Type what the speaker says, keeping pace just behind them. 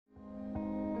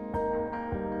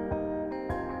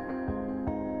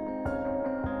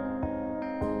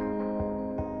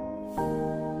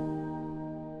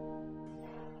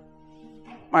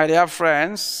My dear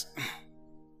friends,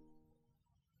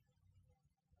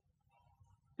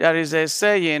 there is a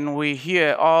saying we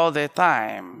hear all the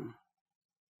time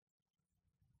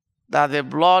that the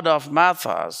blood of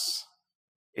martyrs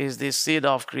is the seed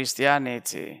of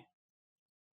Christianity.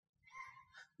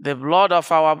 The blood of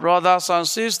our brothers and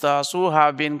sisters who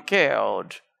have been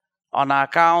killed on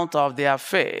account of their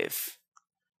faith.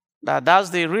 That's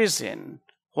the reason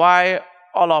why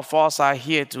all of us are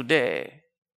here today.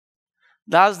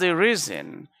 That's the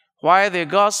reason why the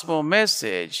gospel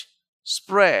message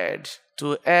spread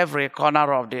to every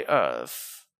corner of the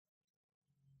earth.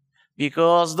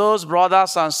 Because those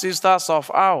brothers and sisters of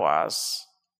ours,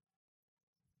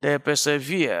 they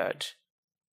persevered.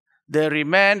 They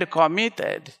remained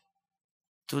committed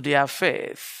to their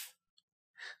faith.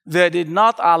 They did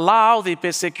not allow the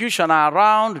persecution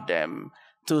around them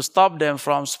to stop them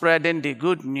from spreading the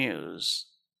good news.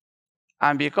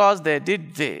 And because they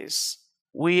did this,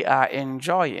 we are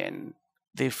enjoying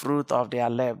the fruit of their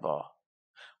labor.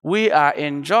 We are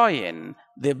enjoying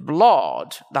the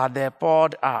blood that they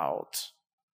poured out.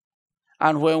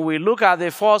 And when we look at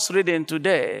the first reading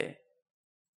today,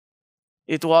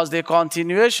 it was the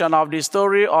continuation of the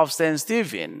story of St.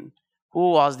 Stephen,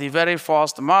 who was the very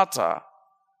first martyr.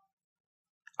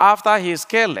 After his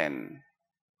killing,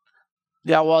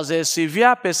 there was a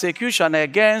severe persecution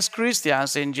against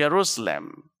Christians in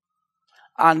Jerusalem.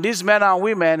 And these men and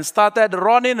women started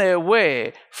running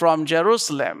away from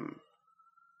Jerusalem.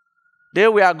 They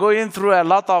were going through a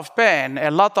lot of pain,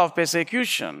 a lot of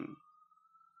persecution.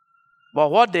 But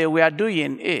what they were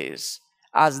doing is,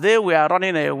 as they were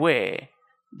running away,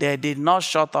 they did not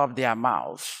shut up their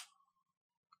mouth.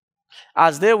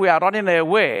 As they were running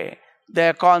away,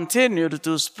 they continued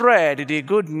to spread the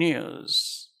good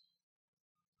news.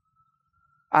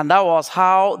 And that was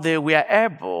how they were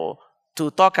able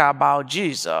to talk about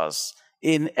Jesus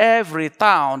in every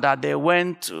town that they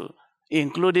went to,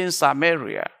 including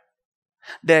Samaria.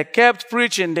 They kept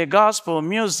preaching the gospel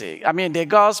the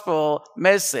gospel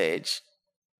message.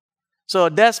 So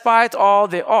despite all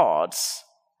the odds,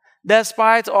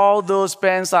 despite all those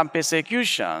pains and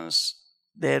persecutions,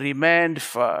 they remained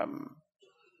firm.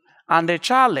 And the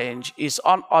challenge is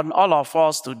on all of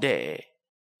us today.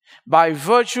 By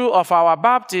virtue of our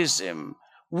baptism,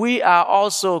 we are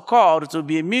also called to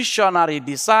be missionary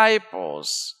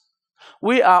disciples.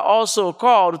 We are also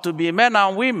called to be men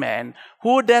and women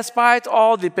who, despite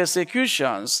all the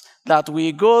persecutions that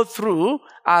we go through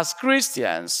as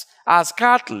Christians, as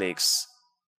Catholics,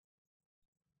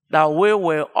 that we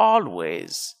will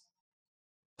always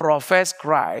profess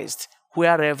Christ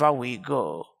wherever we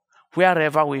go,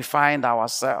 wherever we find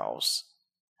ourselves,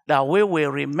 that we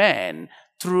will remain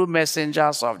true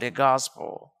messengers of the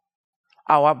gospel.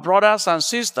 Our brothers and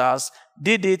sisters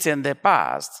did it in the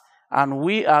past, and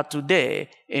we are today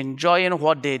enjoying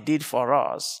what they did for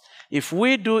us. If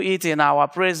we do it in our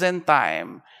present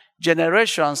time,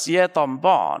 generations yet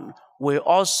unborn will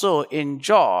also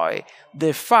enjoy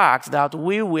the fact that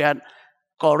we were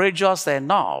courageous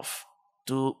enough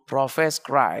to profess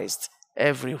Christ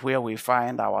everywhere we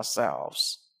find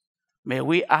ourselves. May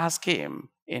we ask Him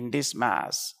in this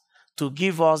Mass to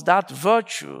give us that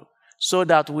virtue so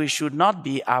that we should not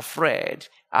be afraid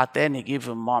at any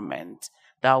given moment,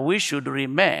 that we should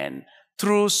remain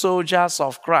true soldiers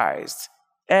of Christ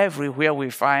everywhere we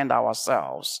find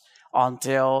ourselves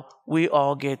until we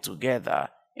all get together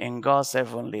in God's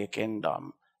heavenly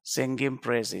kingdom, singing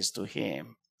praises to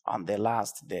Him on the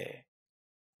last day.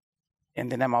 In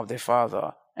the name of the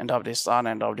Father, and of the Son,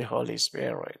 and of the Holy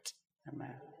Spirit.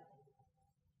 Amen.